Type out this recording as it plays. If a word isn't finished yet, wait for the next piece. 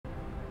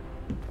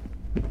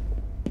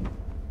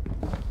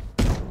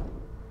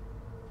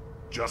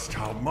Just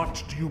how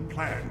much do you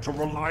plan to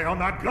rely on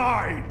that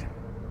guide?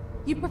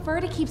 You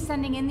prefer to keep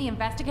sending in the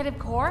investigative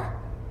corps?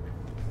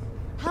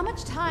 How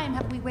much time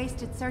have we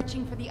wasted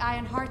searching for the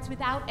Iron Hearts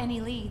without any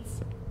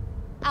leads?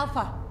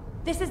 Alpha,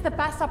 this is the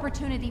best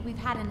opportunity we've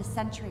had in a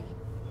century.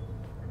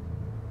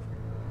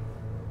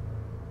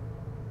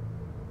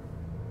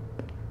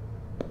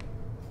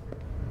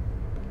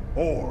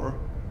 Or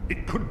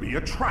it could be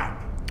a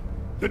trap.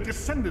 The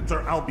Descendants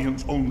are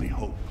Albion's only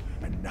hope,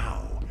 and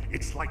now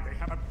it's like they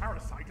have a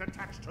parasite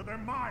attached to their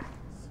minds.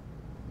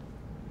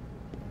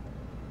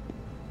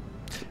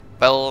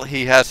 Well,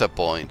 he has a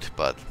point,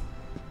 but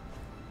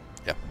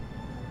yeah.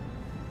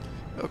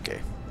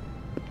 Okay.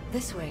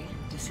 This way,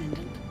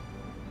 Descendant.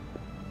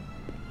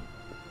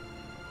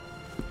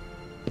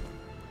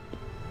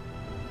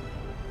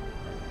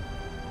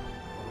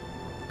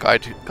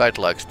 Guide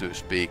likes to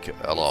speak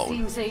alone.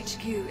 It seems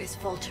HQ is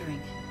faltering.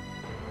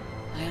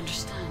 I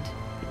understand.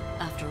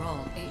 After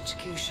all,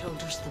 HQ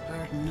shoulders the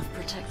burden of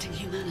protecting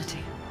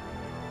humanity.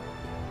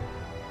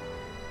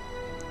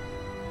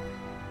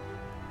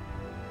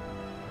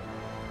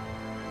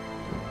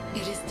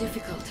 It is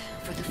difficult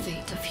for the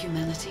fate of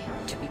humanity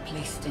to be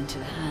placed into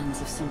the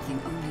hands of something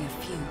only a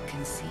few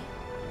can see.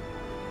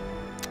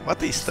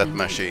 What is that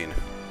machine?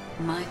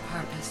 My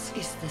purpose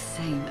is the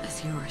same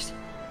as yours.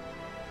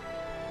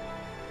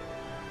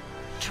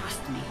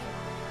 Trust me.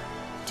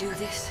 Do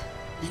this,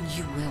 and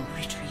you will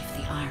retrieve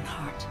the Iron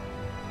Heart.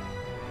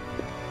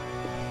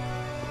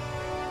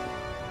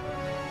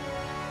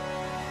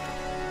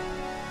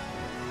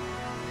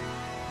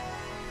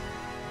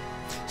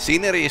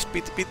 Scenery is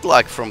bit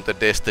like from the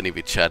Destiny,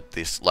 which had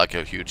this like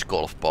a huge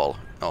golf ball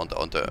on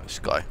the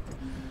sky.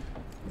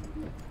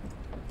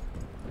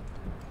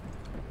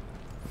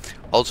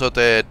 Also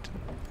the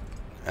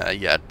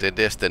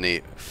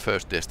Destiny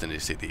First Destiny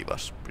city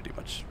was pretty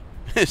much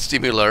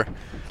similar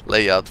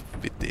layout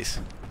with this.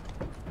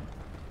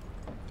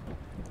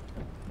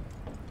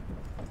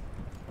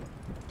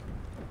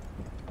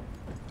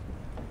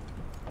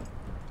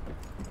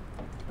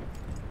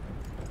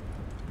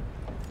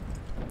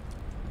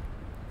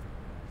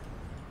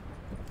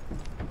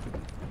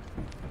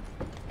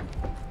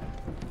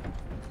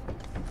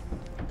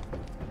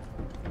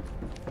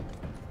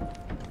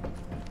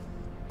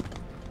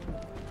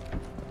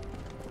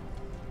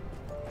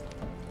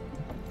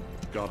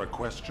 Got a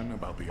question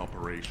about the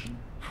operation?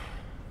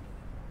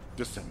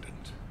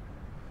 Descendant,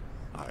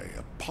 I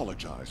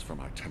apologize for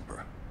my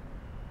temper.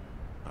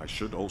 I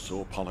should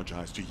also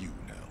apologize to you,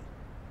 Nell.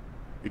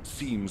 It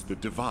seems the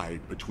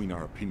divide between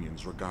our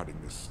opinions regarding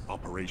this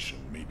operation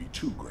may be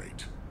too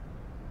great.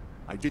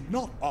 I did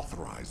not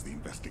authorize the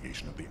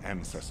investigation of the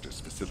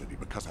Ancestors facility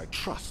because I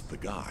trust the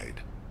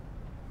guide.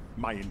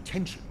 My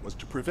intention was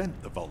to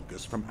prevent the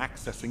Vulgus from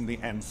accessing the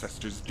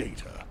Ancestors'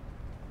 data.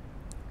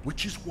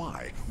 Which is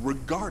why,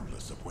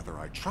 regardless of whether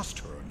I trust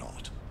her or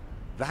not,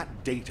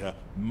 that data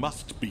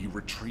must be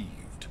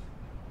retrieved.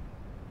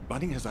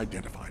 Bunny has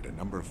identified a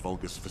number of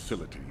Vulgus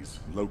facilities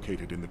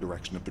located in the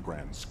direction of the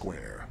Grand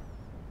Square.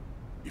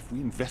 If we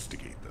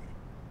investigate them,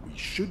 we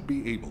should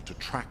be able to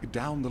track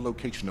down the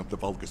location of the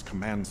Vulgus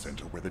command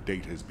center where the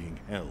data is being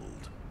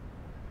held.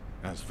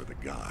 As for the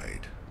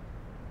guide,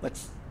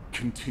 let's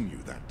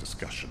continue that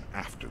discussion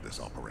after this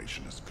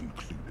operation is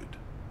concluded.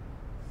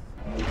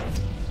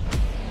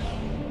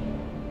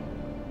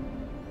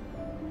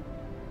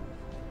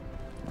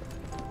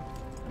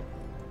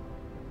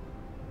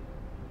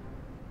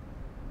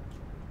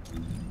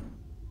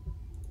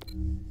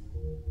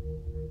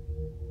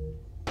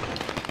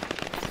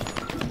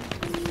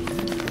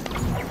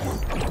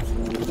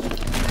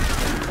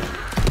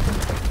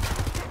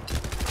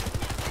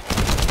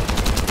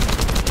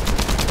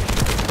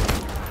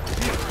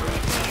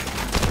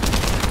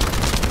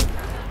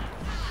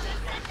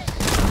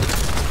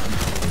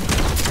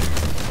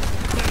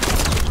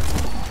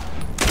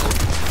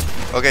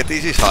 Okay,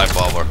 this is high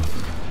power.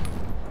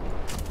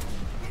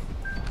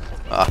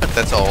 Ah,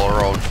 that's all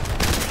around.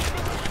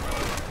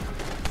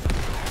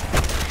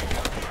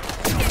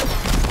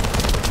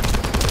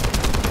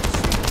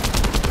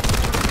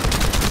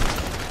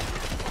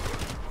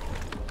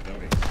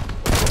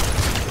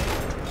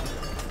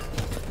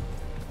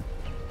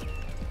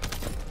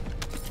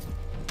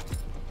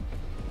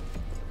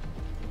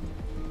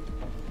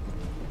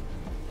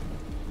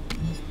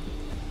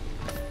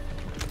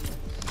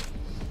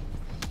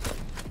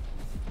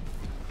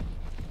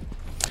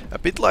 A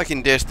bit like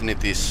in Destiny,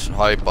 these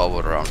high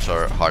power rounds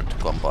are hard to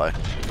come by.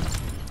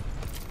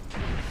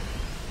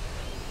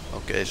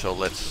 Okay, so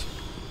let's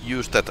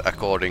use that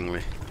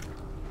accordingly.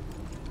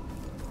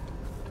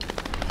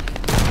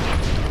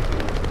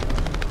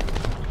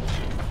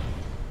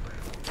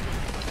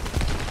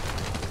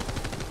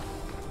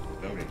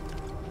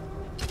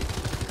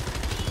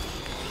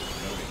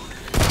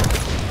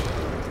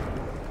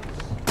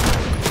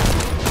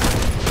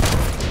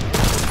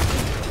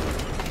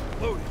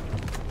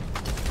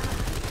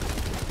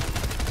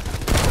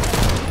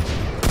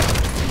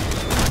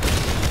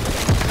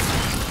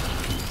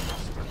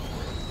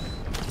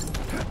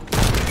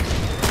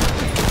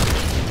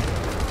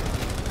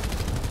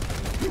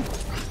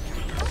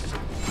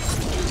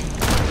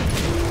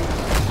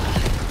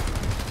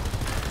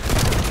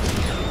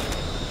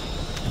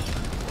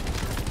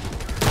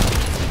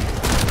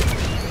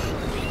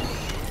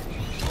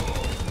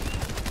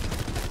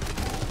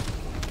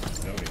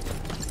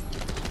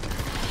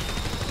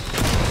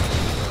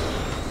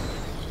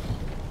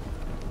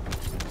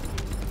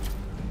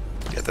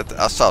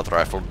 assault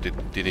rifle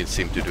didn't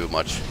seem to do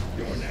much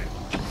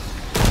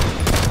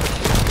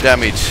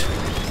damage.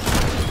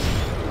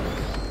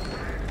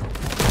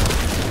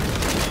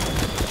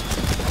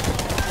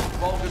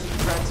 Vulgus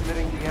is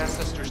transmitting the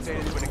Ancestor's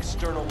data to an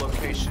external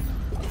location.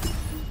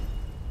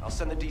 I'll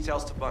send the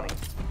details to Bunny.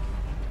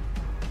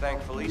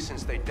 Thankfully,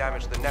 since they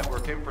damaged the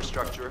network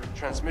infrastructure,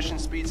 transmission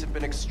speeds have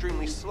been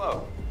extremely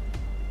slow.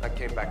 That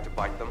came back to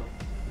bite them.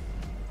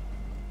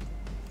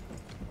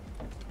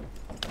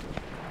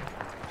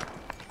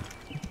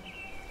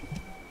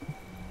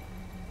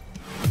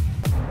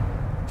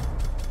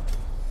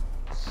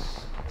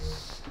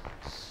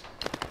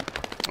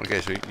 Okay,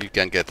 so you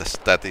can get the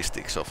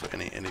statistics of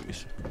any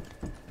enemies.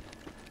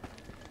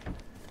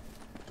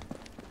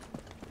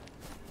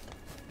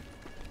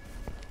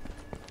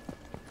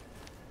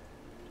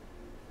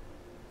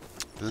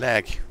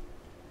 Lag.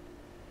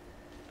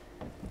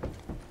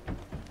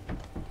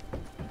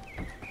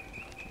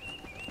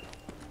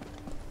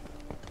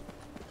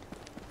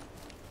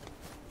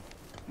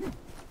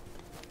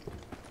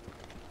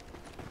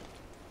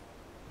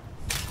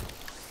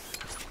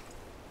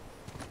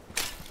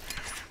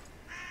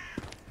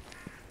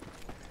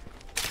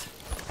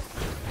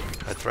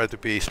 I try to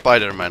be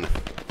Spider-Man,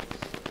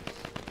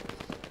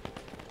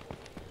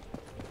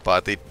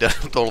 but it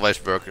doesn't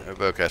always work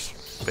as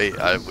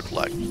I would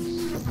like.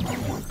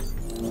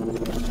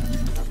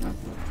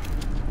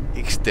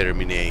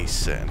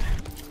 Extermination.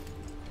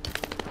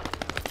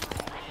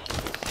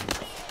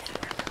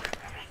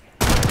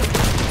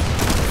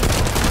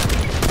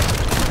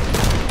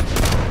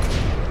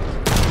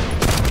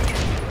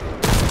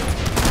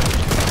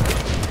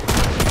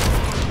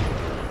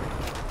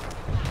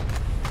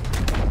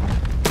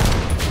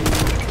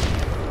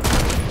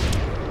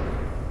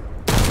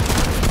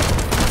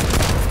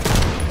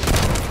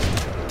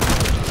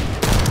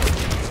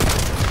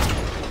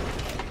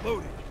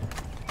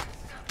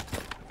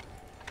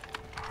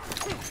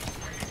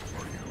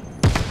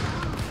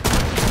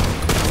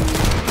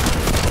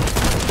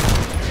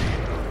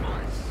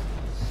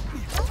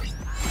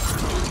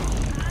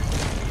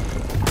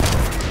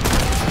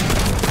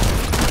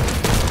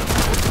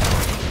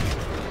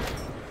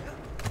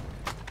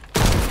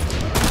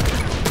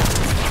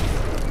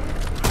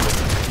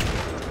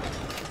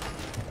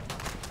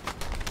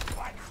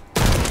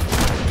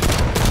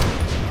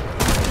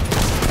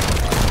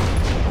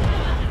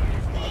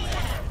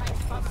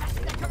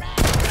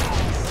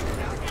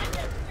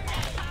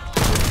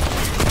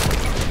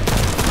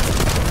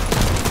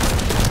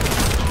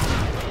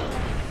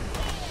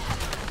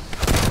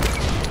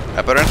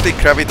 Apparently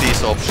gravity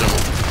is optional.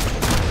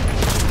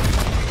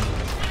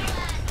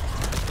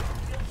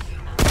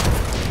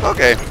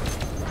 Okay.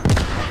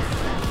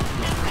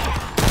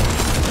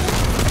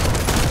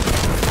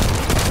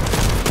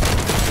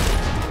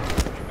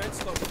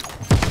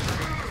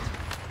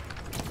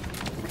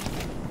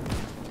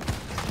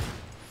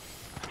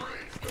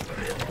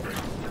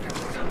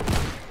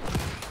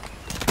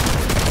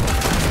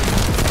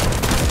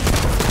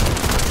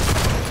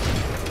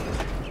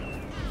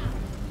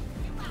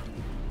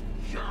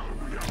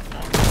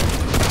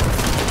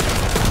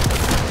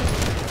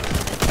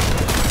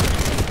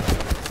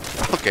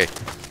 Okay,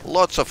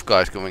 lots of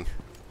guys coming.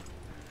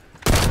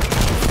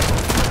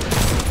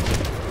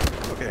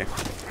 Okay,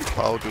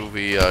 how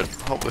we are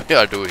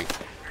doing?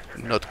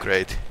 Not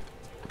great.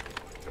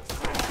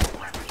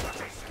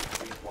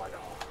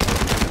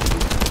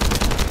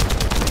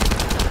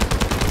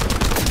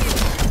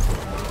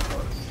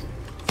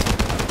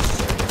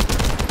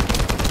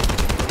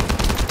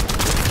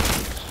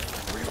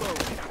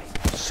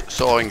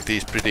 Sawing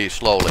these pretty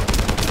slowly.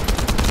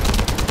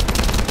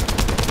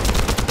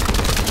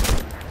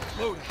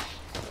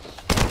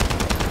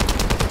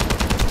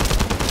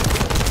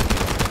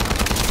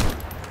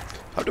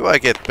 How do I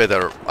get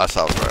better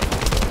assault rifle?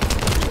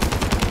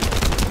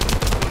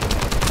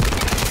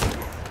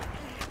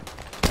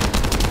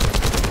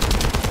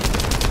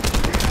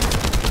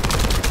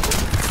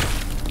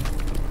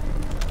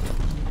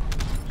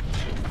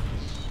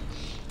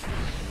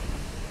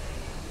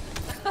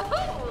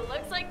 Oh,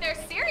 looks like they're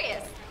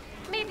serious.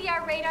 Maybe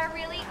our radar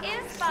really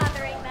is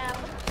bothering them.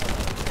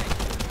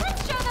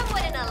 Let's show them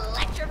what an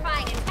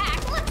electrifying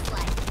attack looks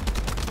like.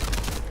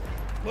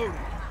 Loading.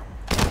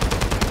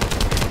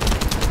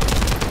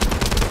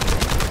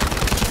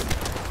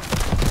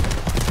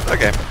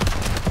 Okay.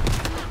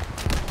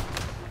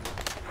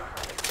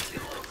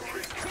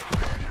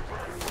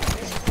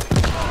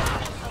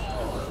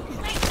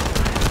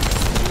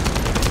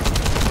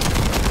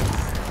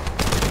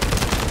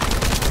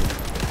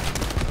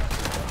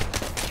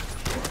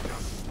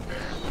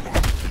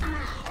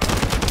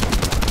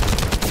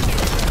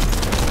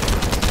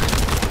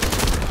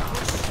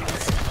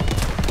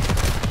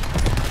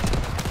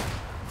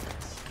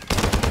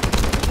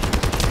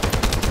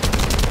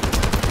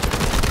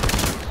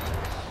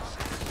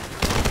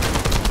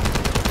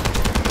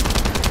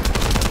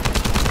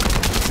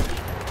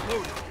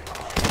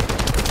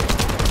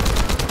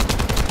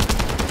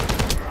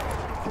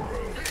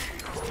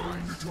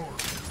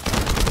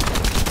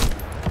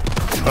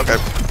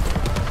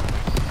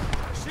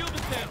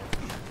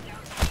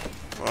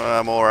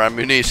 More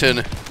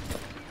ammunition.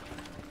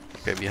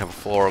 Okay, we have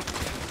four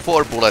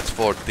bullets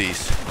for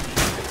these.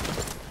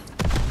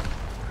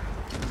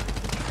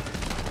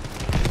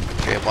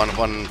 Okay,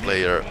 one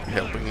player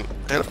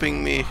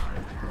helping me.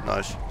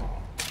 Nice.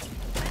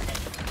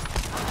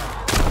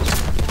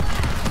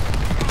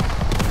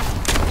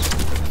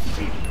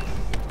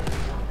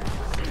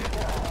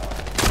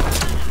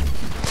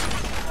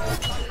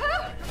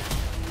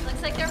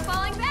 Looks like they're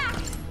falling back.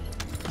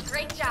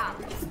 Great job.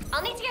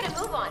 I'll need to get a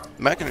move on.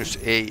 Magnus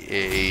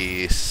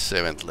AA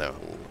 7th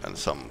level and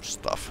some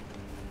stuff.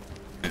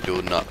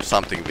 Do not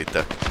something with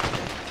the.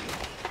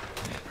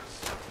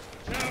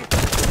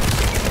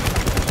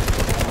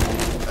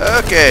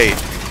 Okay.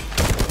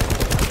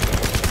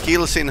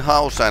 Kills in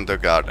house and the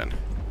garden.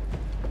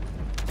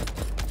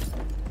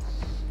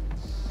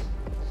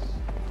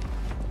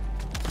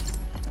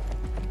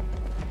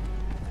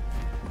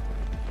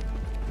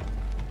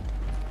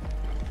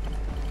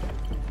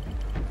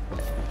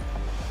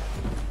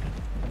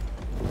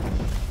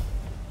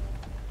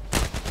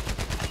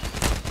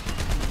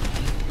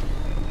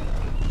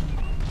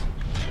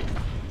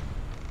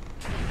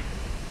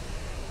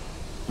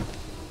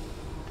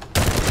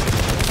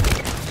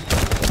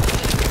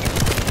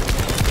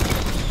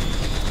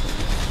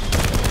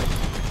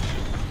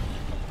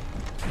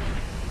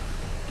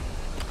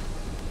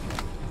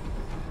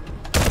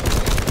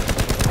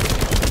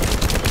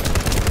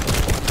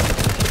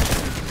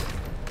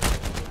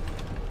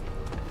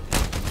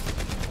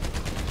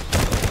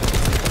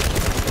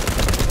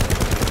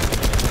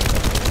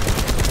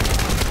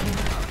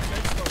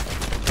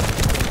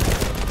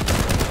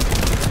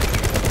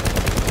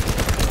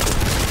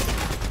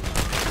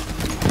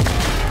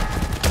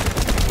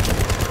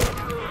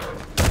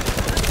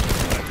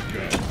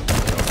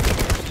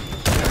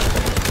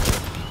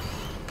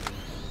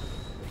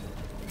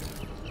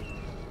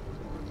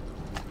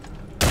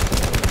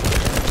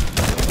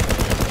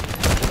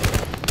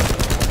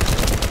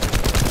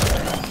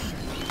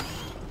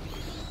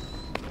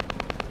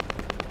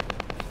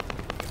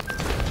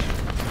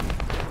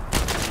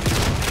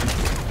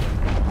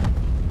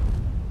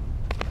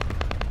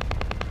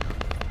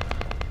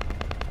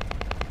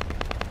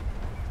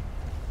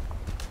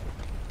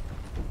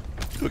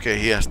 Okay,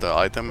 he has the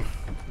item.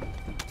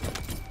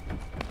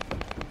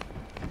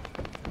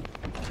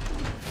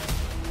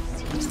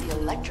 Seems the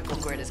electrical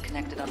grid is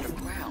connected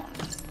underground.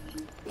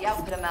 The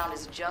output amount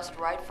is just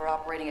right for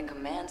operating a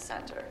command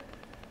center.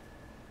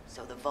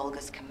 So the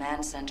Vulgus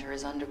command center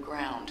is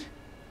underground.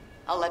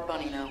 I'll let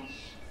Bunny know.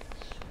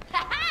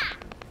 Haha!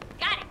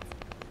 Got it.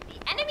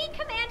 The enemy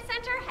command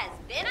center has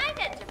been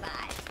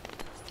identified.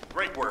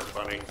 Great work,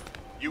 Bunny.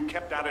 You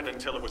kept at it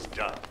until it was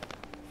done.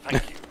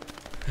 Thank you.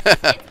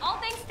 It's all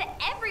thanks to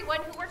everyone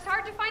who worked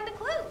hard to find the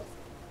clues.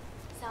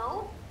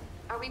 So,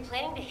 are we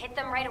planning to hit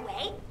them right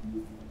away?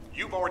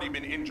 You've already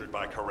been injured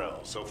by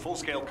Karel, so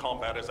full-scale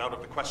combat is out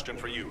of the question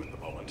for you at the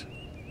moment.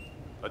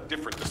 A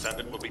different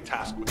Descendant will be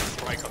tasked with a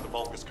strike on the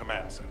Vulgus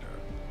command center.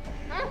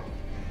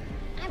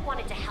 I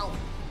wanted to help.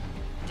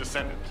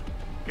 Descendant,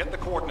 get the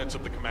coordinates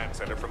of the command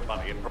center from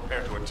Bunny and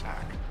prepare to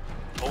attack.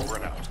 Over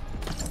and out.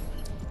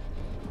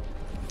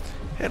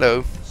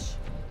 Hello.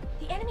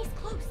 The enemy's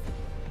close.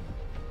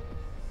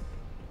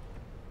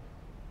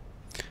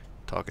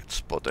 Target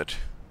spotted.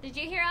 Did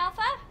you hear,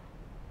 Alpha?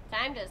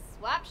 Time to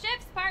swap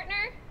ships,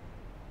 partner.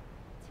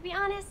 To be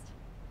honest,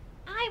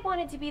 I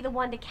wanted to be the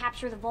one to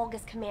capture the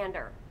Vulgus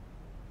commander.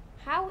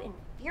 How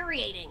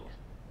infuriating.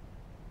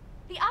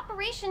 The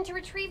operation to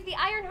retrieve the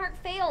Ironheart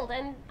failed,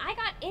 and I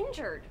got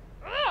injured.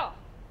 Ugh!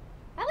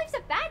 That leaves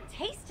a bad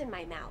taste in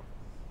my mouth.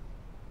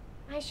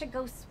 I should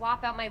go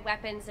swap out my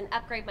weapons and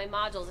upgrade my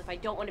modules if I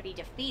don't want to be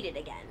defeated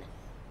again.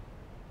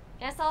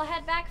 Guess I'll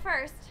head back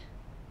first.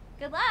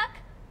 Good luck!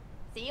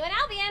 See you in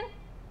Albion!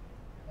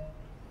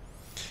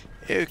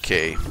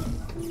 Okay.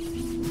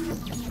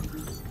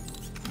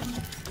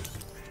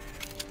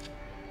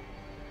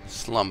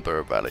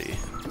 Slumber Valley.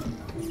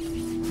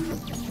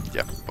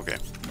 Yeah, okay.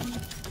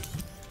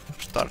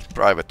 Start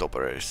private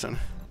operation.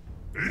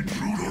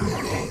 Intruder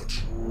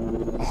alert!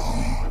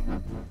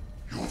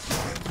 You'll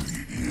find me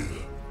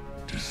here,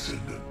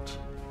 Descendant.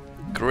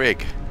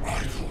 Greg. I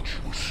thought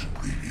you were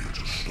simply here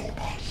to stop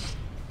us.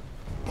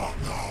 But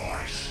now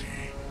I see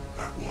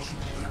that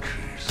wasn't the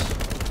case.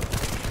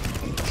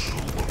 You also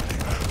want the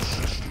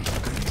Ancestors'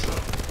 data,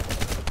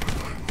 and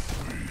I'm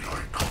afraid I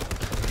can't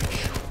let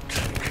you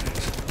take it.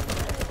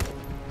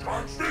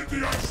 Transmit the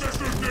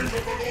Ancestors' data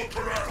to Lord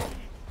Karel!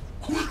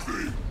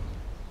 Quickly!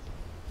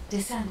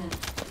 Descendant,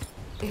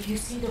 if you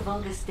see the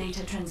Vulgus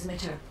data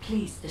transmitter,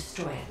 please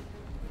destroy it.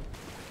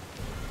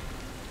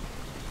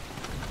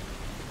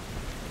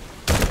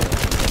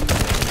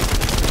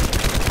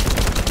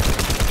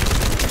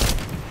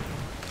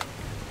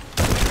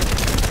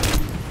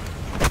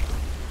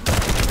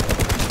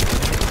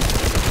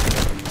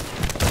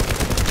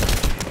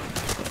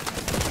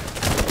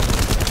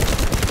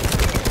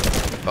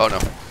 Oh no.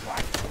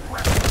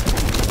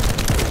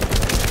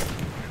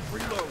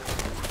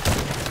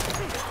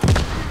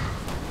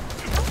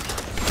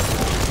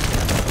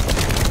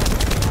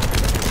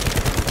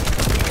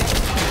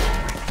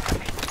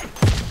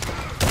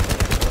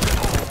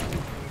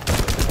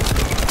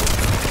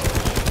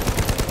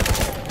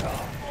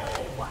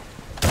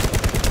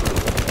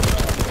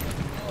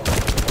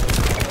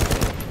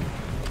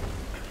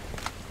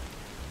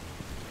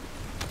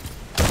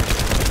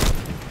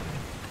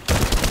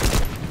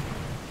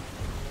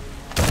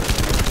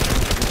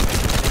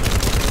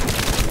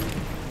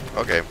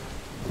 Okay.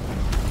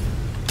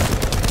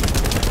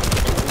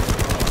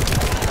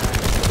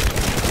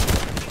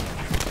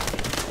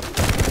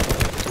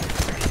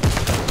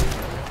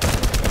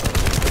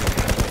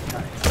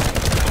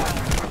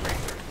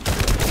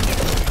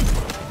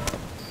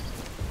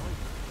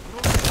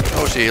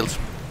 No shields.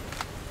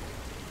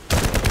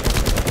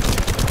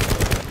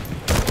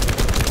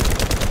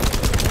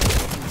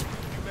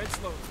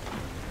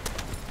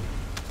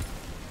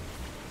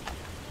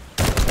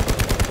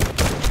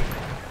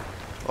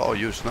 Oh,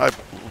 you snipe.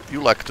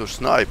 You like to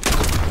snipe.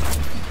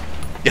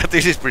 Yeah,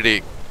 this is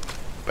pretty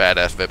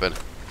badass weapon.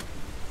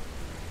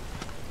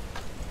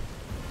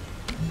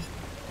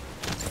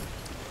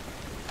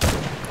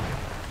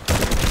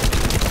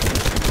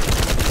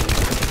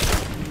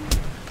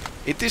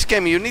 In this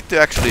game you need to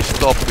actually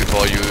stop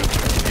before you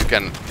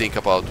can think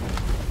about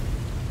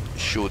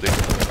shooting.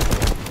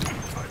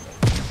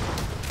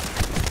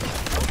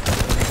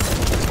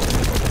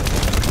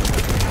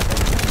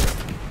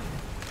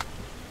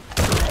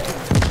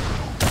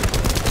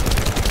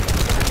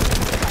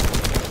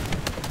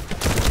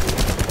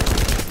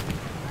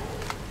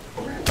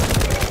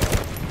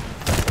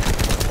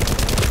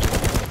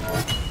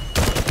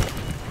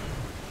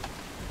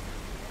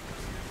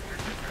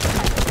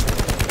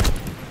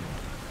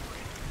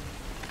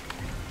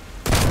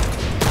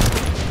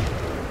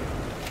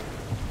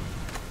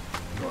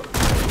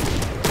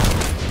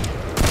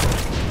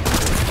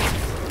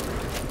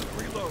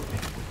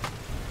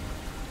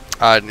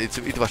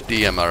 It was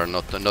DMR,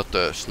 not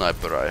the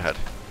sniper I had.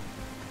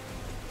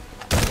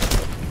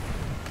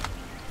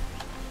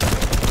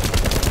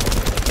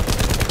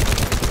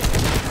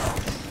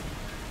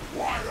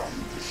 Why are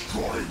you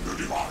destroying the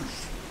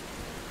device?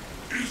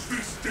 Is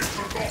this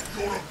data not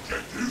your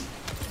objective?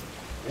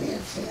 All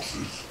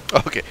forces.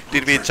 Okay,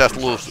 did we just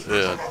lose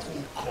the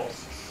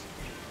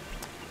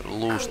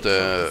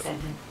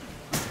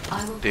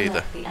I will data?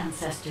 collect the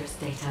ancestors'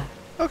 data.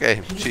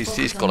 Okay,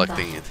 she's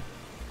collecting it.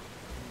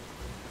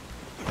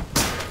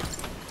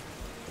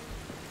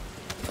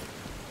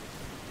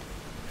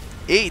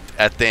 Eight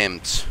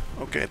attempts.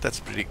 Okay,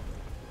 that's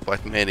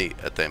quite many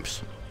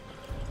attempts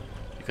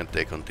you can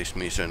take on this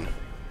mission.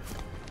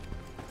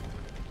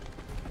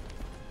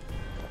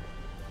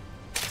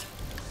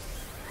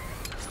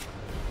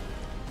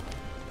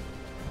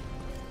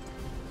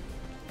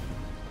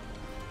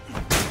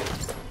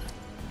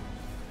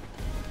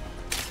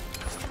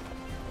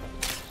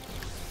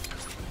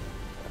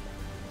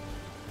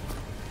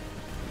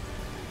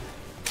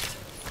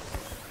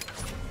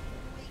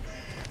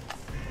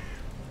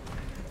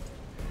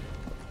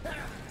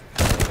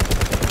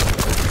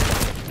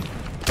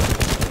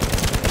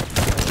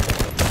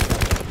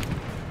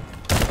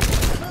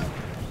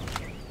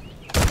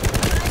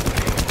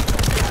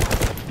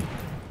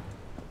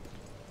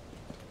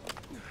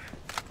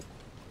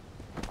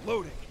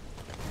 Loading.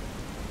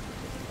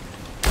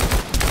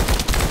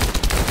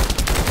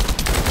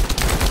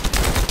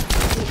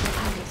 Data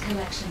packet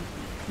collection,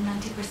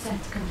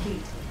 90%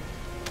 complete.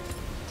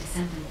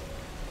 Descendant,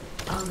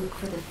 I'll look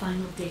for the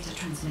final data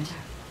transmitter.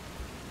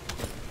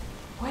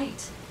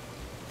 Wait,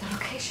 the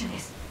location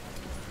is...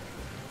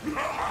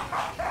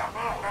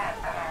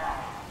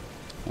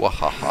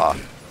 Wahaha.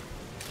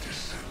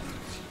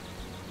 Descendants,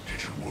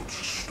 did you want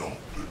to stop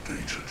the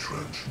data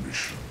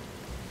transmission?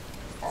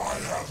 I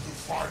have the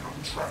final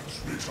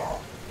transmitter.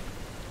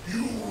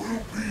 You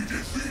will be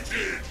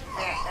defeated!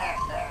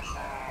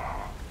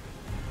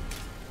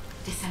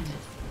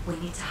 Descendant, we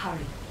need to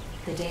hurry.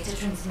 The data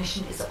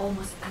transmission is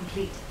almost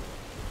complete.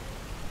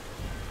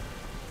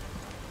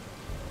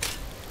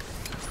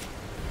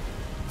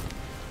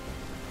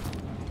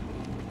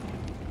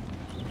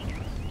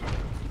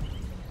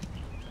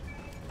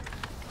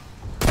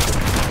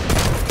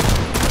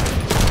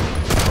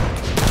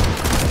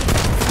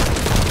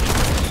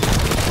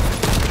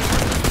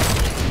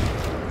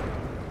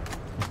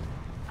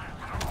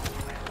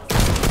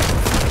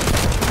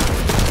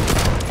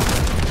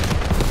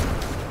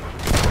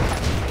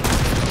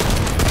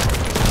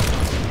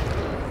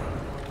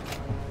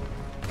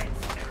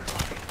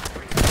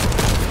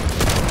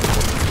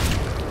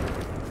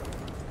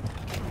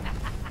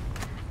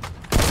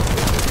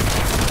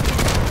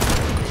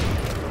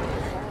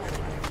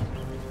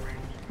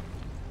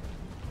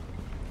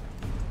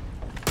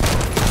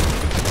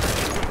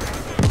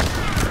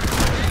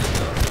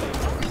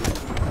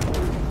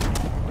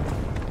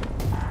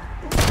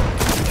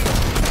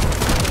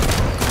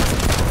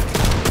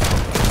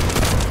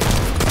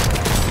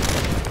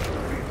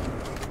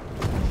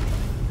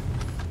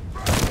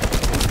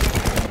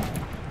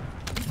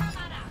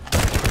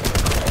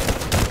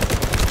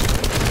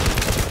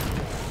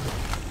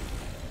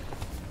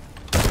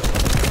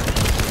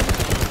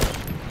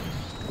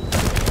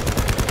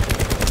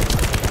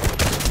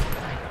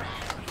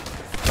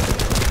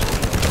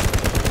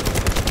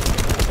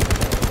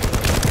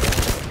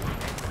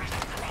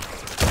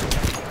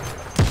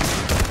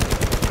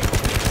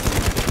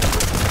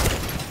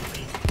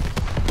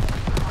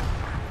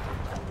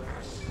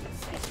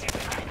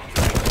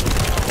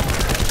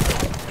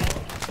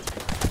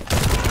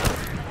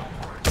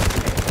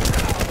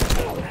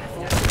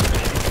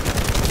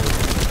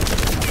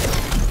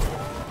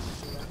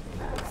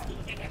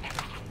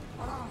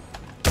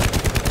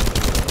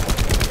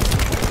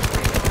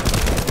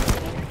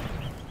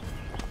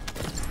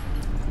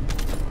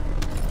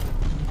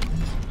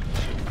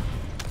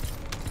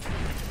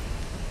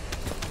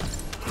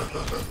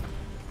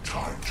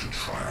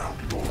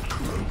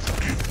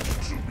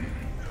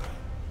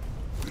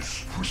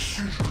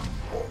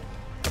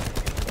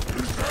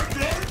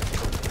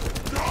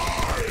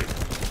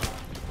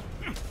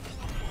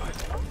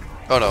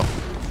 Oh no.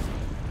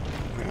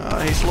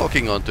 He's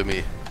locking onto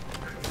me.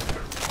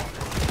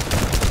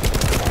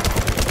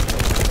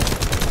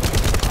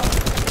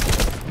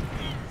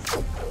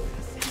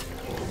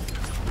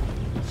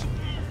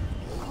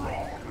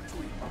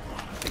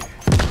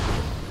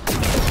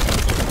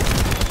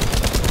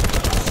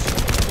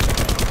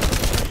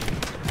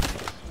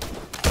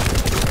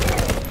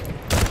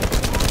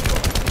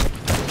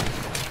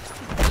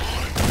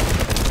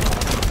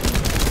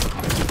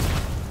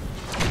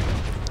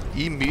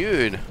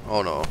 Immune?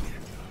 Oh no.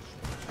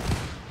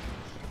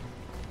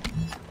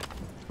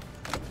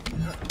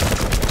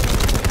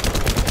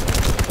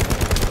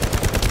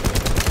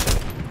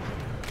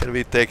 Can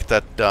we take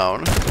that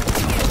down?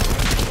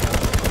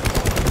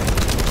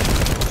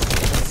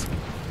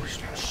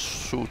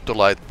 Shoot the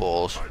light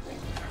balls.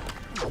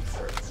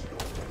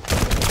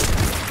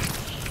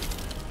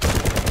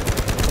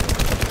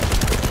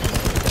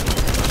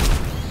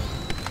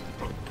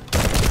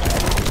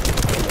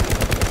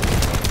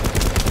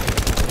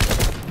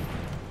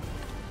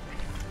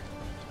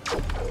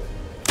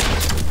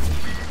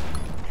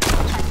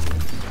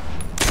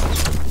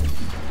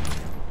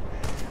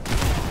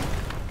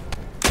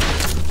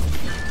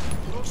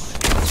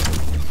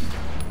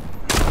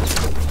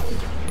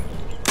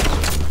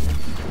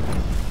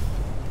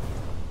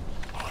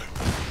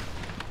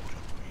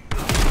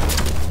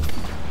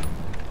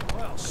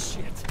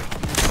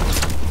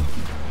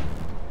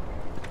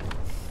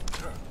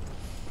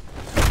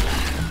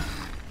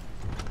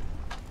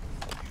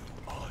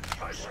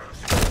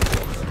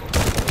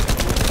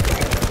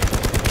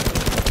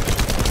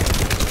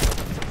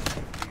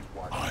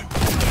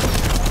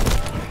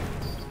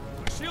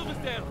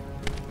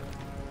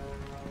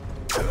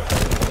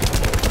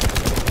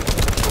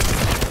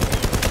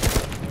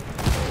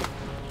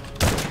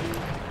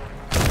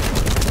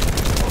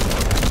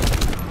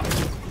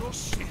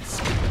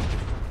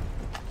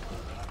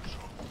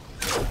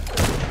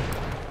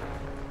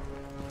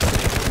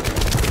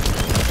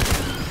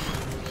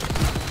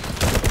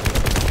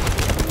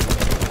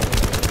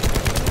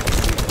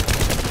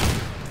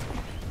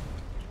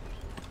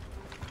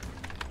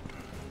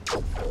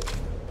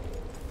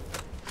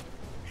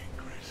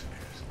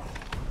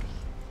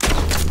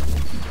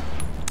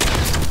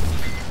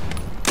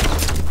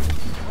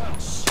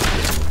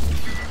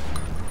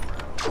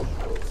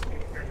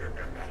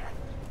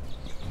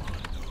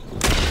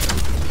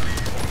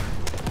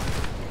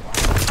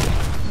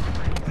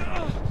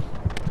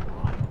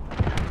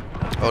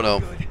 Oh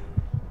no.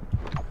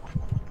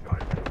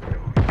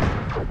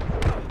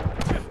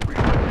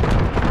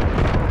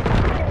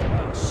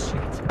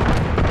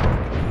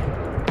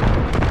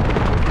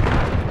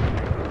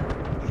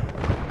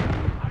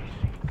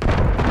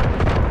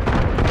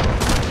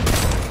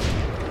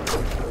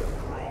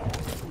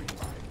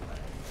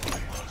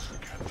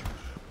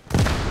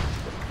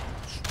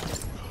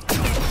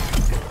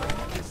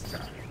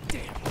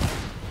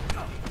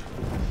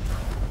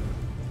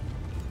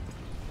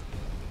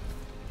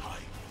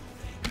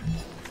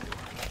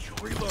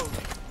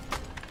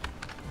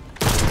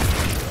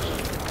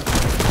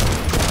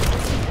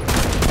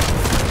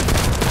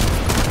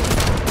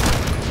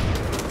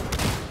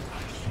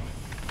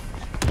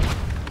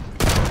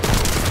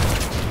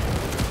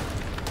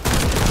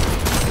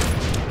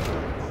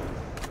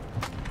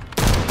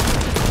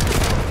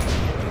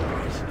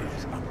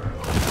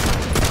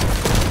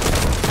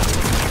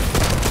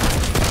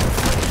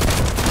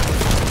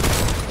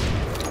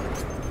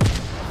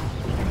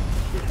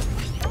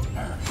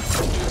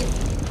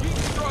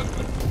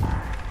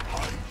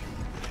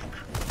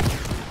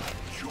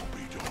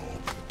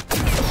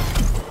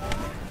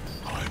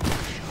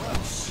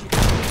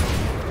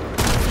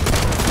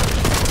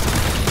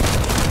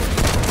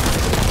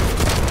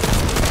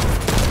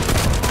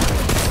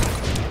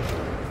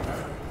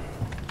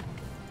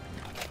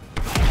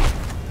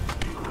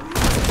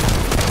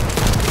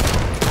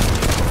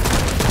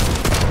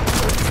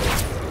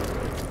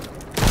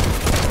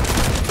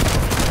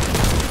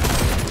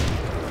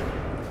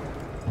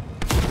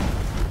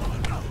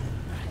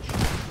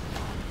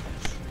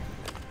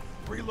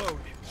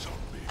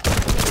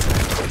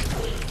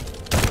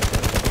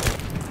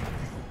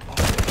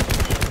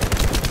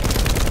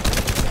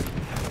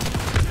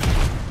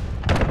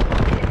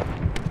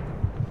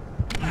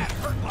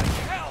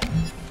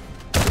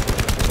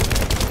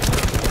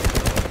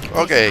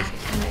 Okay,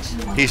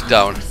 he's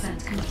down. Data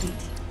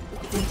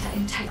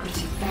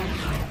integrity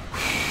verified.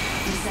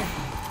 Descendant,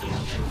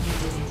 you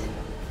did it.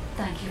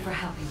 Thank you for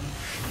helping me.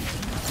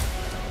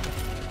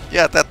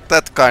 Yeah,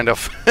 that kind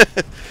of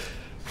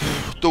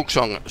took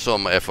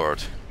some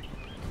effort.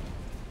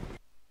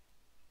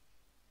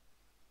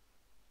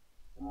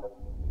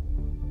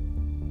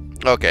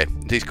 Okay,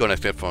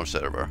 disconnected from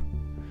server.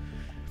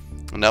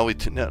 Now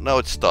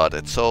it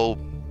started. So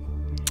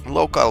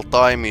local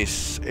time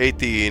is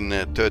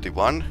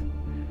 1831,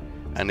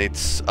 and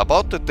it's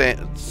about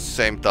the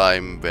same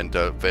time when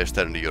the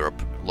Western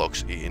Europe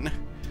logs in.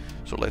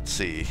 So let's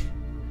see.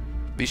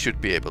 We should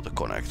be able to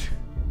connect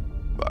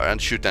and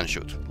shoot.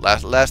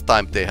 Last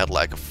time they had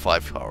like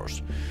 5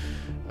 hours.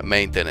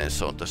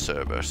 maintenance on the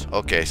servers.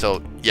 Okay,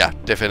 so yeah,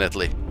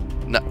 definitely.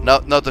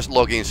 Not the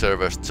login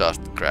servers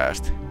just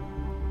crashed.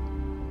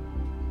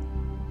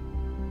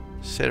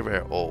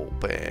 Server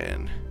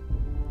open.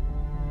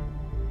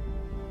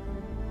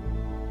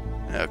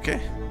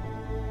 Okay.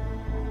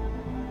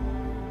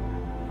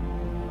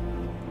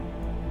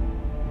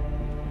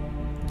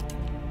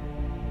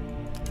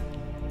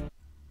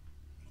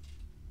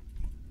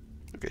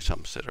 Okay,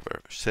 some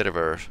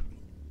server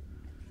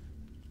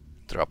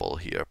trouble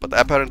here, but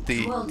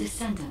apparently. To all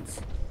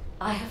descendants,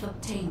 I have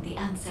obtained the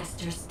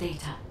ancestors'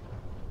 data.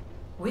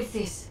 With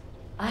this,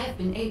 I have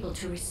been able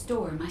to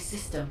restore my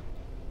system.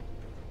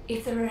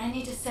 If there are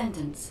any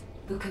descendants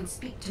who can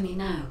speak to me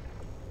now,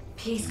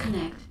 please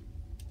connect.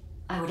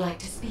 I would like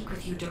to speak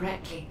with you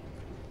directly.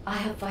 I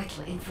have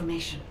vital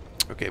information.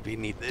 Okay, we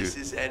need to... This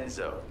is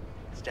Enzo,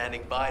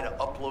 standing by to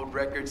upload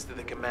records to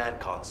the command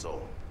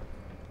console.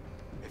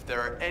 If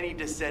there are any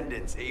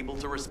descendants able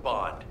to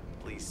respond,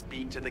 please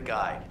speak to the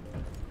guide.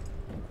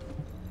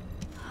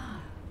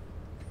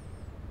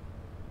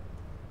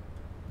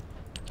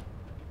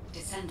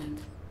 Descendant,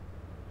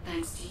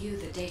 thanks to you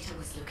the data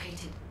was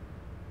located,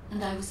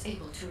 and I was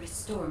able to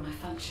restore my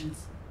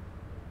functions.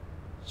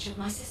 Should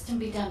my system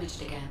be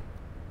damaged again,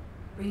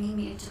 bringing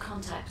me into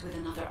contact with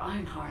another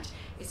Ironheart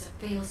is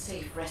a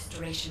fail-safe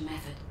restoration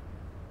method.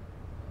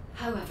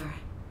 However,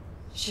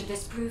 should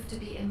this prove to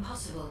be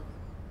impossible,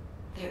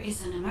 there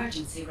is an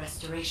emergency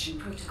restoration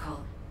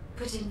protocol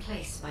put in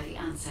place by the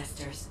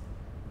ancestors.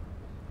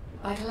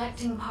 By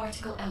collecting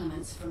particle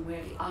elements from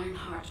where the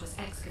Ironheart was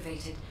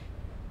excavated,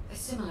 a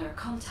similar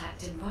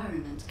contact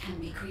environment can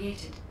be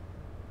created.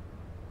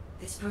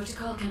 This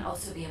protocol can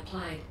also be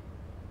applied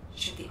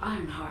should the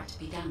Ironheart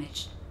be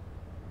damaged.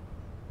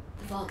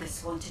 The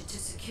Vulgus wanted to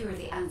secure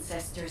the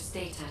ancestors'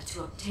 data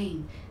to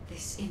obtain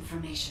this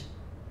information.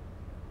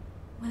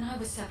 When I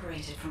was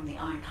separated from the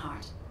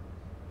Ironheart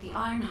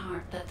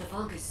that the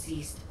Vulgus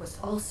seized was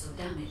also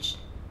damaged.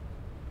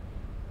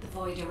 The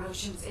void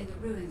erosions in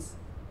the ruins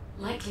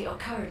likely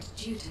occurred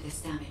due to this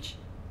damage.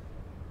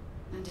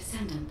 And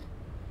Descendant,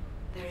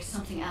 there is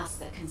something else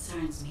that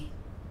concerns me.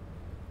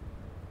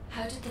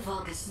 How did the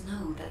Vulgus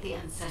know that the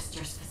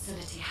Ancestors'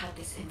 facility had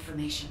this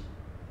information?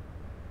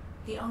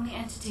 The only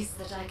entities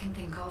that I can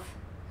think of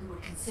who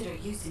would consider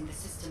using the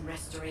system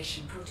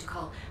restoration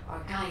protocol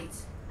are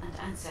guides and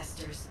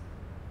ancestors.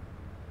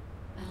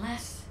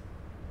 Unless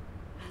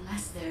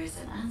there is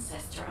an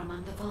ancestor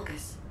among the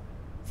Vulgus.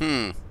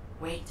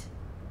 Wait.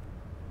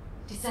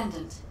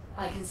 Descendant,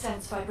 I can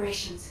sense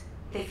vibrations.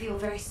 They feel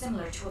very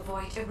similar to a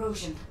void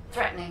erosion.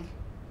 Threatening.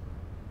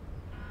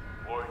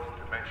 Void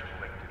dimension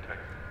link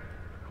detected.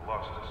 The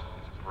Colossus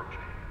is approaching.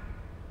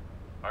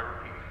 I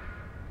repeat,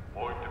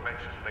 void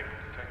dimension link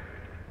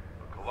detected.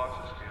 The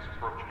Colossus is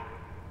approaching.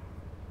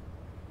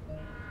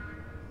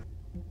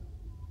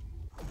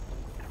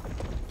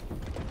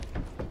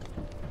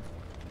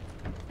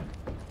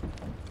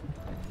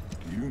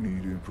 Do you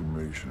need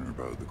information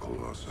about the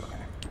Colossi?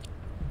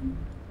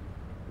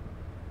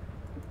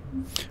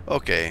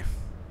 Okay.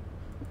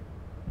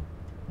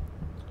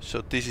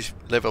 So this is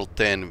level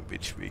 10,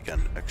 which we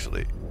can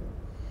actually...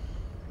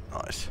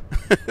 Nice.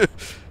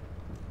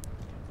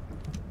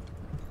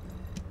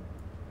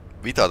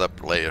 With other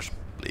players,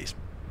 please.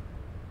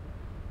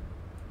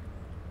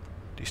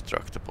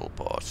 Destructible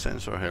parts,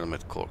 sensor,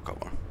 helmet, core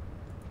cover.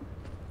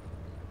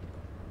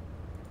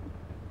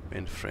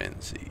 When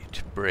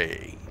frenzied,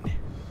 brain.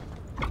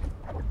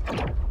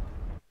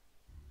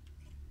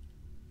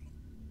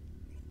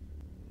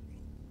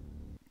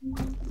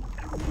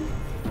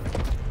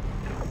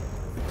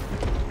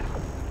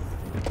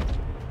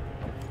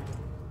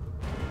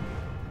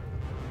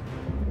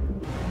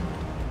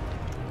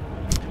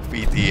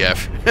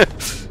 VTF.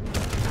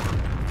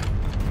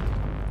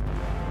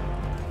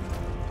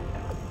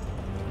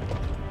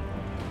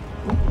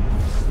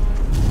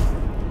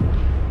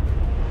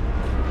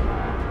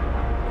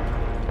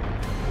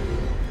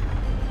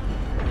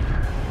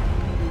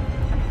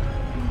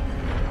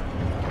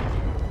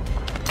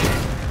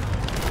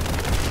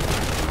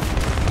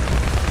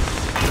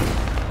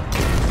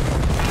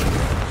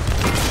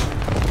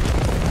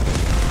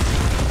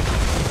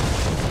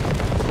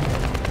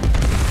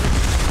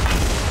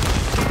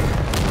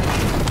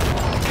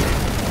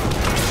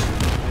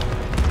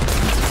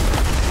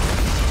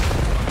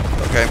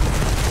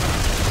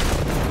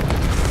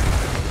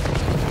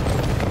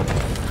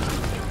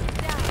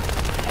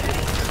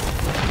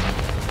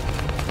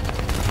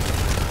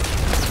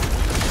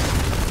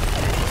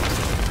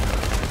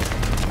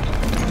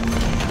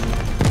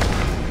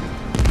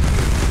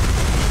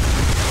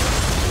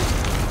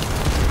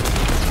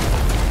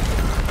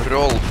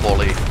 Roll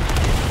poly.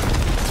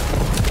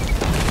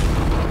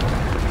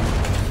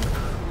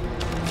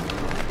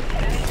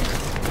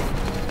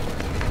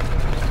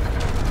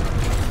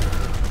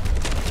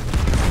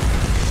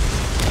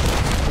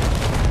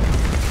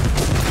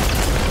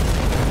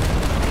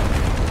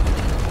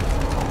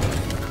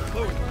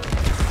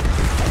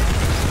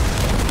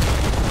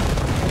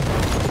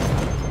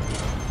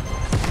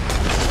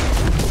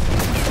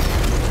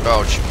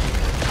 Ouch.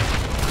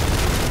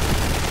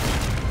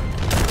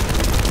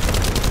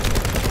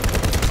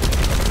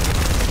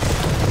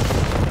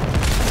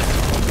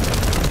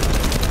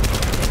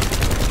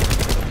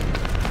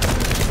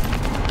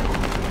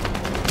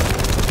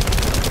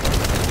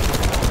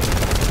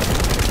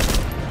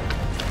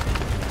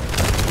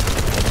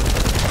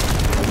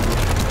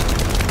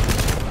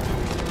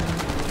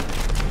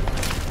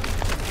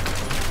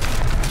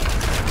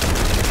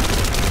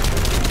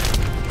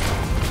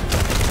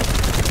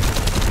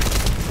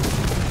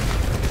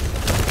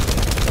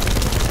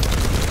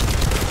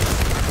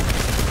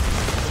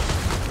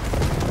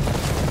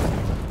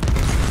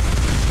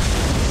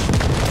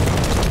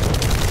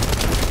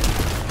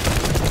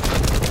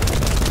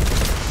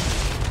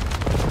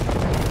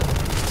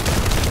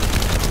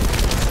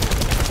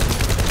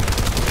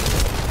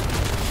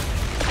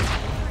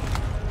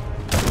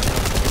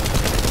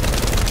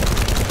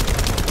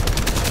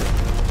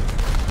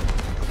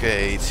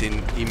 Okay, it's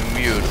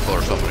immune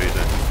for some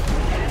reason.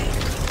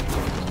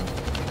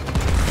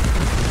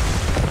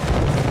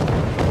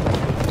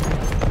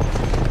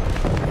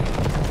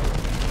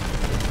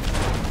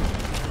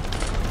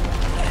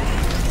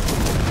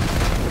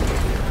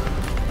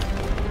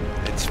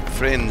 It's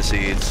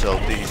frenzied, so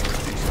these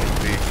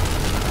will be...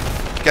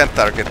 Can't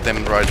target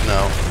them right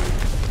now.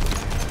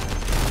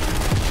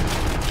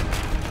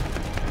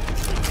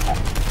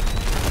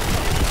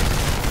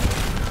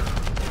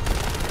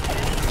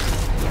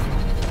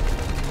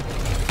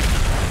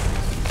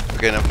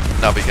 Okay,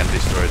 now we can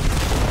destroy it.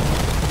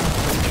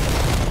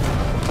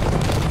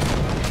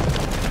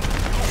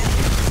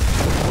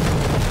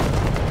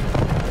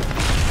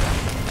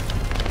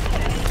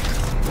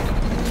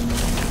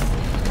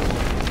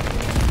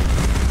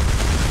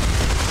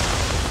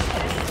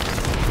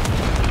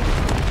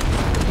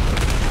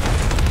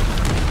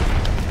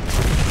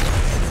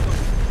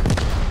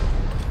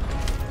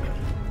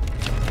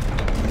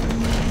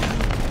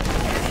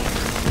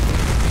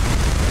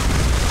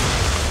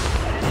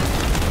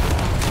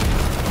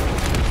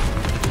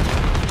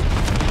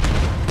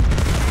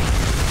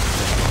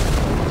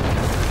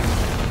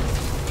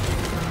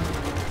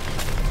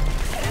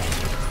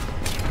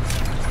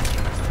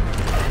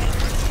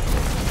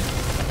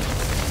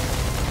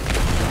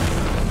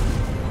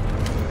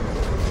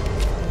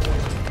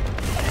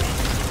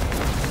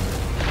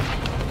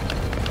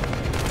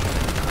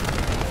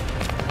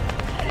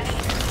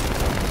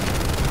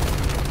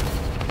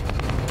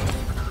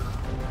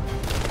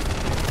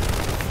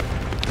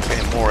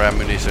 More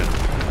ammunition.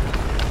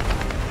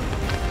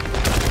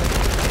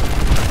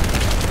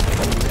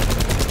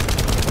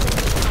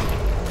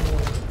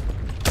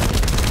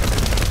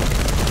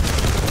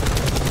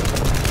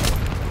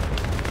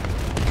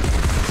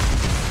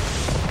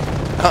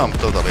 I'm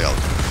totally out.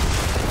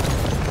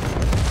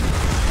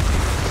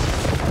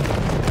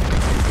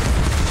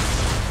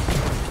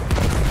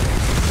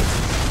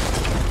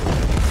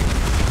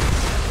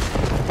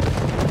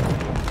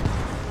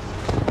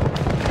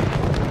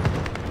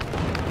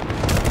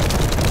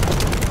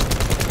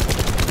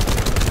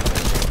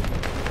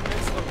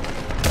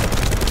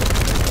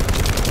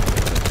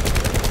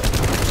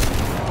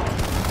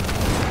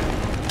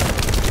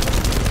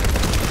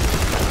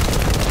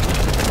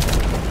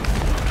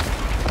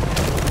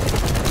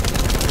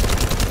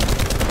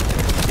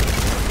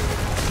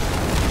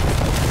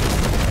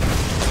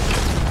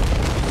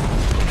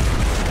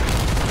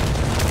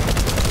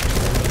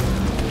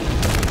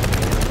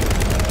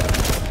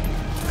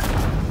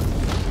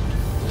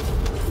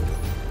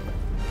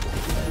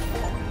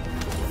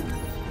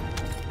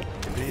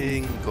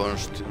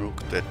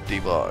 Constructed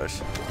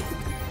device.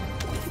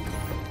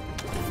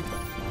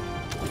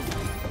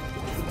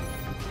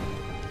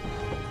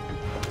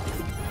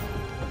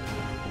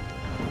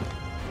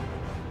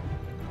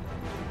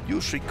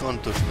 Use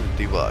reconstructed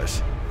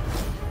device.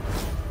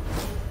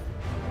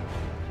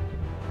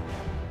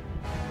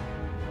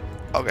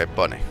 Okay,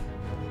 bunny.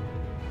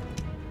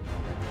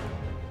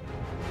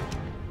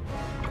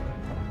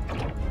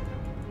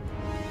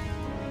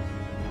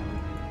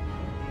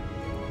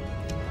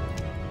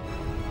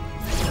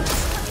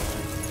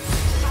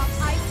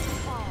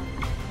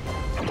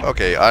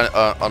 Okay,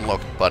 I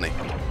unlocked bunny.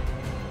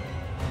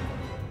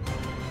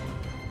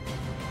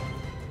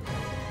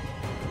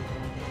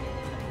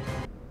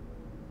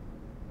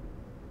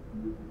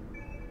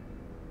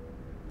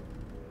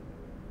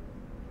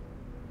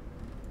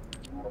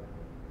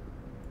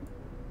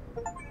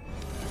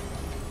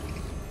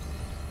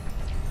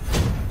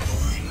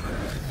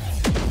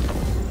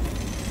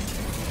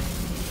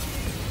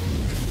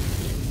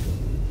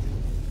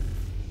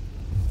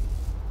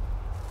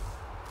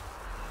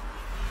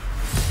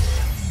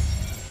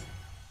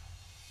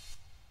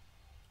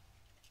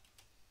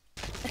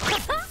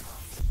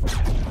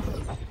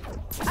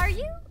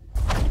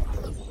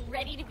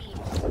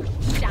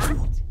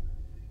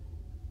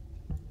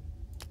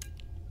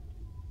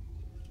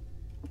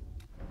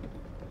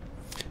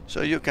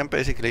 So you can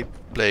basically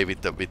play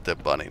with the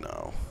bunny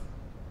now.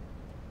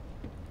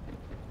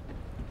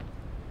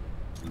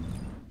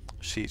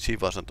 She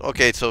wasn't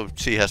okay. So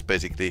she has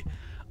basically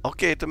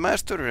okay. The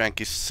mastery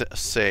rank is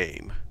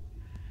same,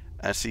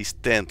 and she's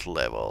 10th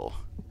level.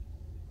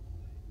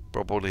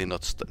 Probably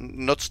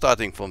not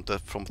starting from the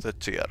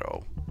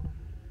 0.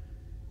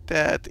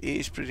 That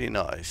is pretty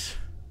nice.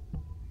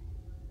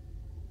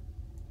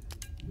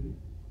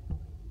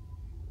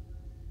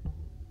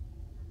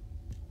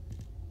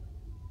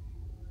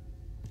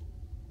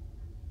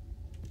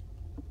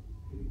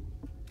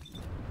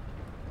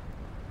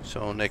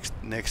 So next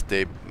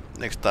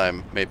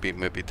time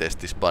maybe test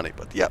this bunny,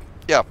 but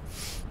yeah.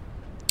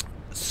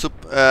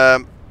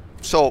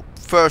 So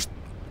first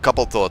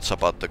couple thoughts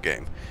about the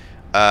game.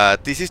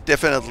 This is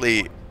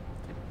definitely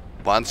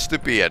wants to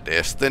be a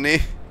Destiny.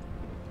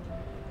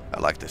 I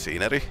like the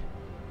scenery.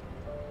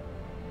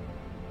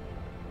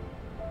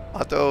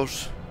 Are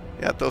those?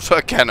 Yeah, those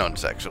are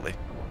cannons actually.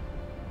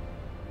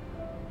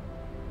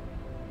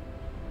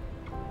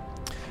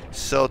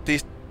 So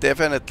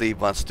definitely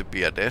wants to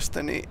be a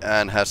Destiny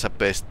and has a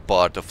best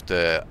part of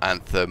the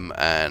Anthem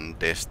and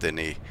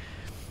Destiny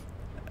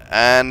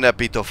and a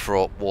bit of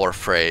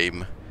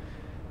Warframe,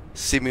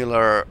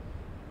 similar,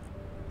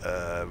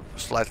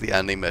 slightly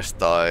anime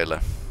style.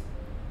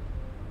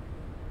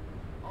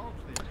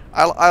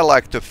 I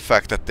like the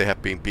fact that they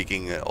have been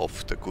picking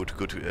off the good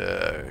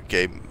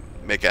game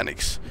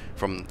mechanics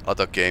from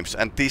other games,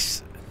 and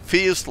this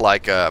feels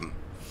like a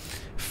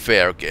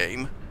fair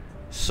game.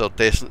 So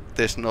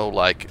there's no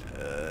like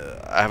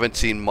I haven't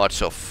seen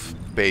much of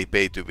pay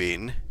to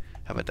win.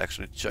 Haven't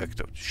actually checked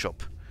the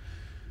shop,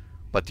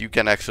 but you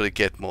can actually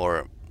get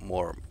more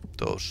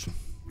those.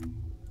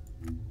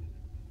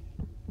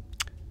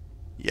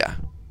 Yeah,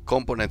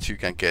 components you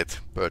can get,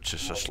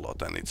 purchase a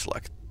slot, and it's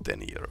like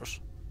 10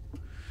 euros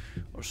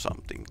or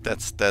something.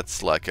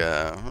 That's like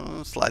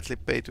a slightly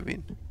pay to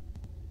win,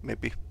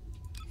 maybe.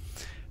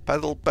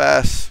 Battle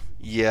Pass,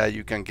 yeah,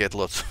 you can get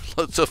lots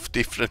of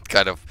different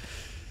kind of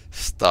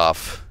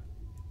stuff.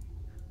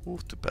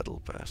 Move to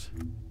Battle Pass.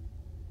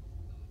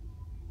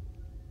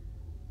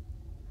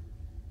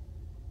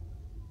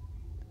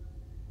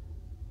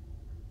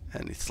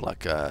 And it's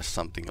like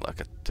something like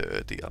a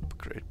 30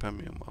 upgrade,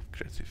 premium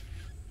upgrade.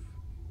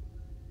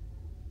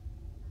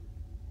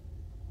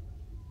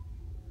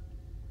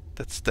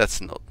 That's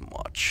not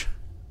much.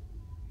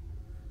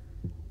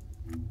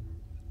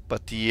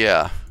 But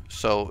yeah,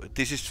 so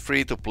this is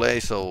free to play,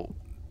 so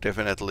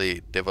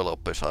definitely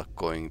developers are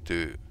going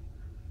to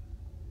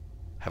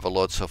have a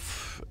lots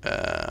of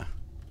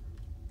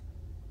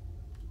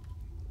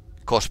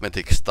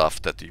cosmetic stuff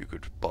that you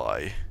could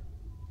buy.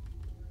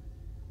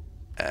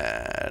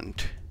 And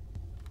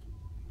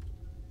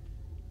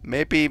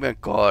maybe even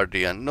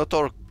Guardian. Not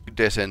all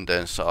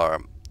Descendants are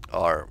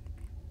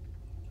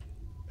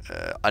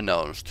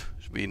announced.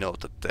 We know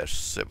that there's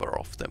several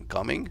of them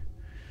coming.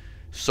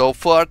 So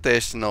far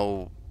there's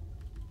no...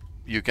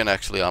 You can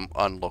actually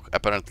unlock...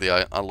 Apparently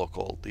I unlock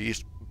all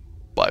these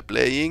by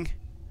playing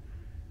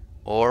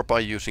or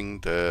by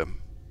using the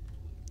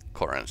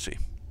currency.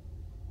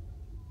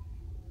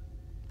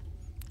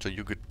 So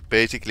you could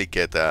basically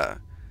get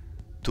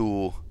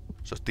two...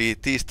 So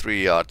these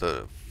three are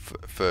the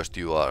first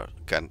you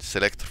can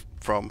select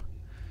from,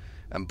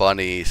 and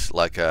Bunny is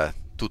like a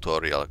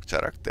tutorial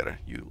character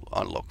you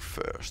unlock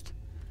first.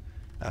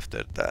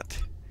 After that,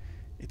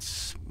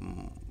 it's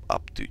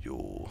up to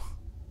you.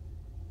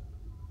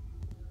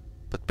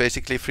 But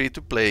basically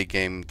free-to-play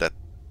game that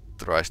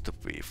tries to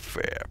be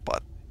fair.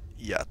 But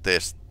yeah,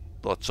 there's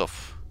lots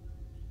of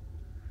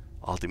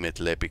Ultimate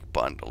Epic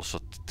bundles, so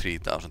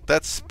 3,000.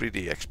 That's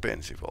pretty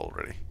expensive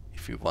already.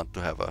 If you want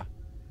to have a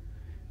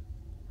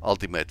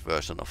ultimate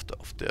version of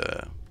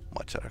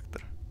my character.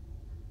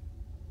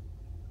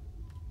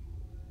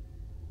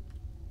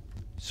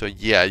 So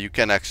yeah, you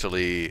can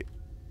actually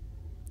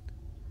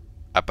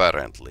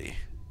apparently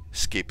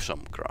skip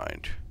some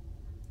grind.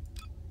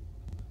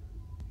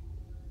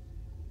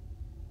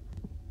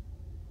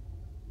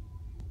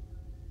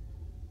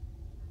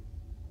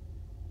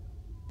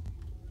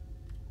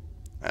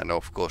 And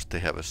of course they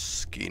have a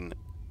skin.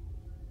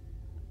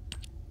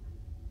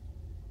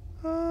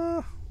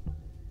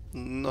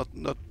 Not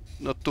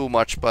too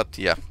much, but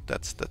yeah,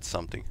 that's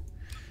something.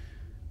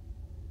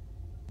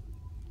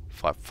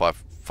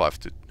 5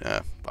 to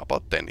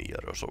about 10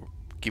 euros, or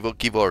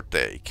give or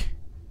take.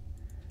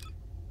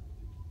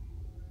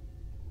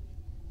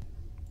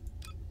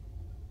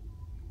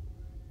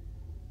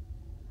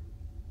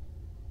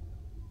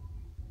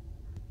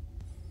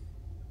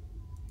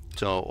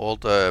 So all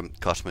the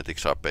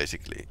cosmetics are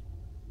basically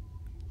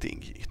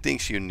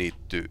things you need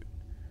to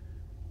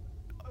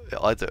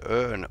either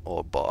earn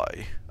or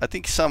buy. I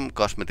think some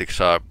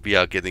cosmetics we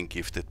are getting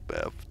gifted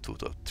to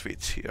the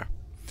Twitch here.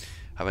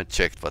 Haven't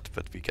checked, but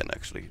we can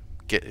actually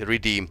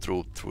redeem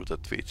through the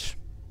Twitch.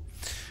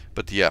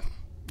 But yeah,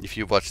 if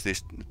you watch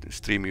this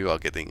stream, you are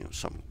getting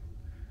some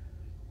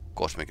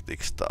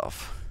cosmetic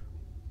stuff.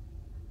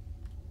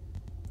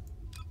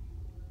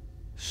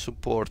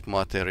 Support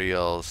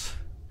materials.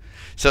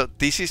 So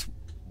this is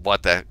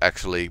what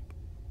actually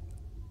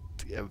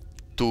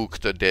took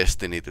the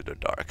Destiny to the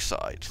dark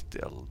side.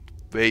 There are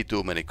way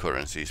too many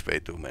currencies, way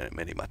too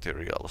many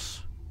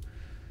materials,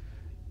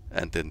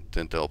 and then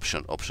the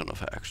option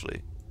of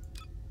actually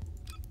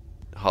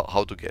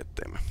how to get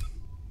them.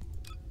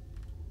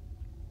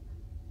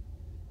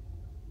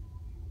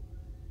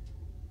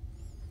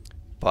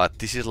 But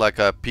this is like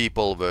a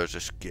people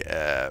versus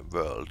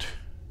world,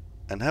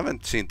 and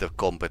haven't seen the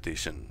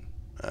competition.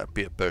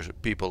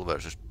 People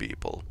versus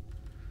people,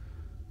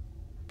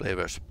 player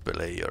versus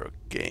player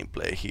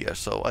gameplay here.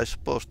 So I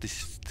suppose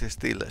this is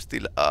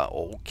still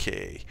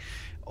okay.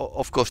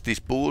 Of course,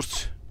 these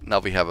boosts. Now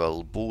we have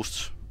a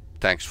boost.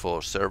 Thanks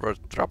for server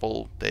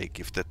trouble. They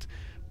gifted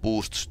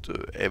boosts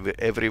to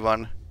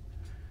everyone.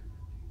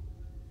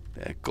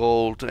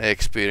 Gold,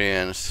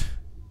 experience,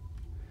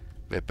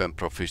 weapon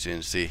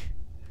proficiency.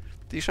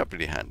 These are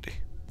pretty handy.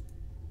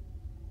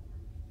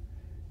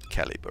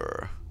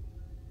 Caliber.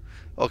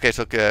 Okay,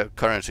 so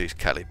currency is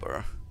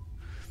caliber.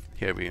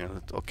 Here we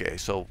are. Okay,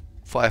 so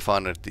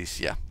 500 is,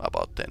 yeah,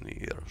 about 10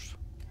 euros.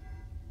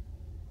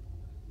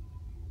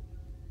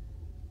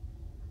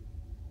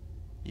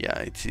 Yeah,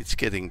 it's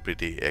getting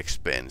pretty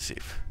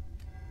expensive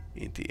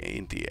in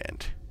the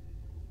end.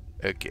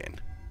 Again,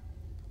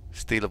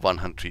 still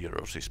 100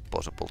 euros is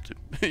possible to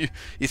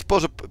it's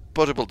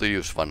possible to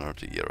use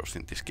 100 euros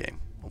in this game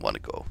on one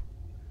go.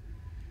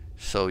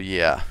 So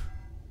yeah,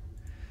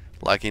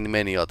 like in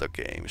many other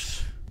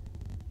games,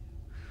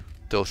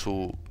 those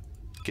who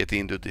get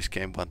into this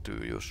game want to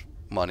use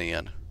money,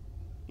 and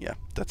yeah,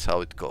 that's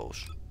how it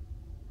goes.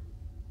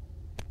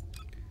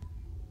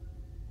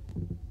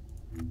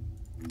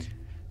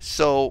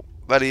 So,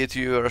 valued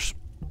viewers,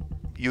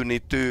 you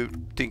need to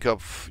think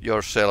of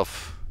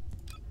yourself,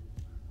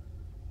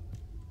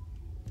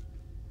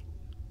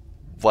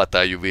 what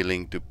are you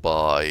willing to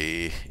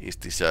buy? Is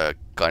this a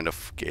kind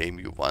of game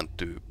you want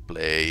to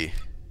play?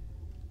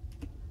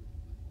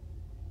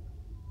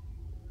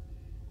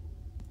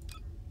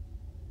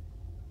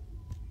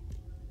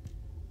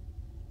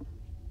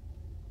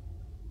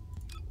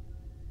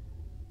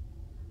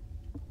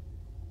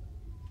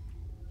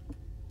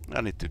 I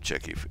need to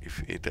check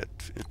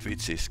if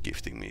Twitch is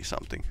gifting me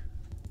something.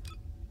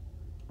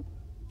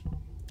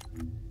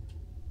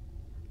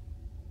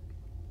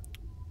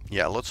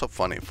 Yeah, lots of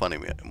funny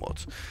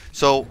mods.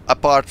 So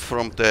apart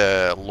from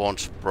the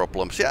launch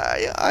problems,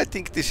 yeah, I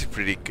think this is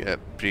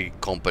pretty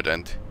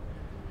competent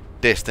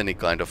Destiny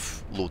kind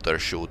of looter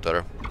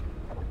shooter.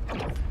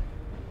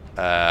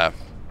 And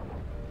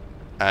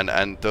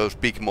those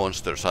big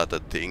monsters are the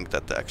thing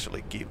that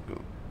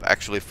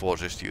actually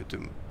forces you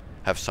to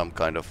have some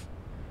kind of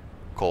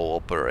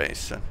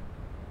cooperation.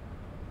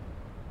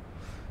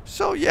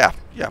 So yeah,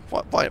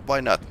 why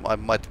not? I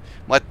might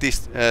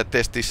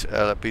test this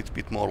a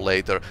bit more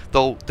later.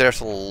 Though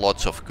there's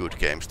lots of good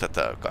games that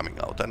are coming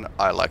out, and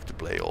I like to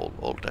play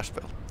old as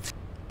well.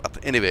 But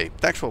anyway,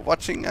 thanks for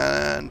watching,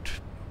 and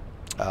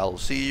I'll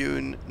see you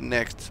in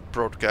next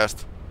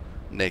broadcast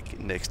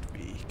next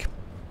week.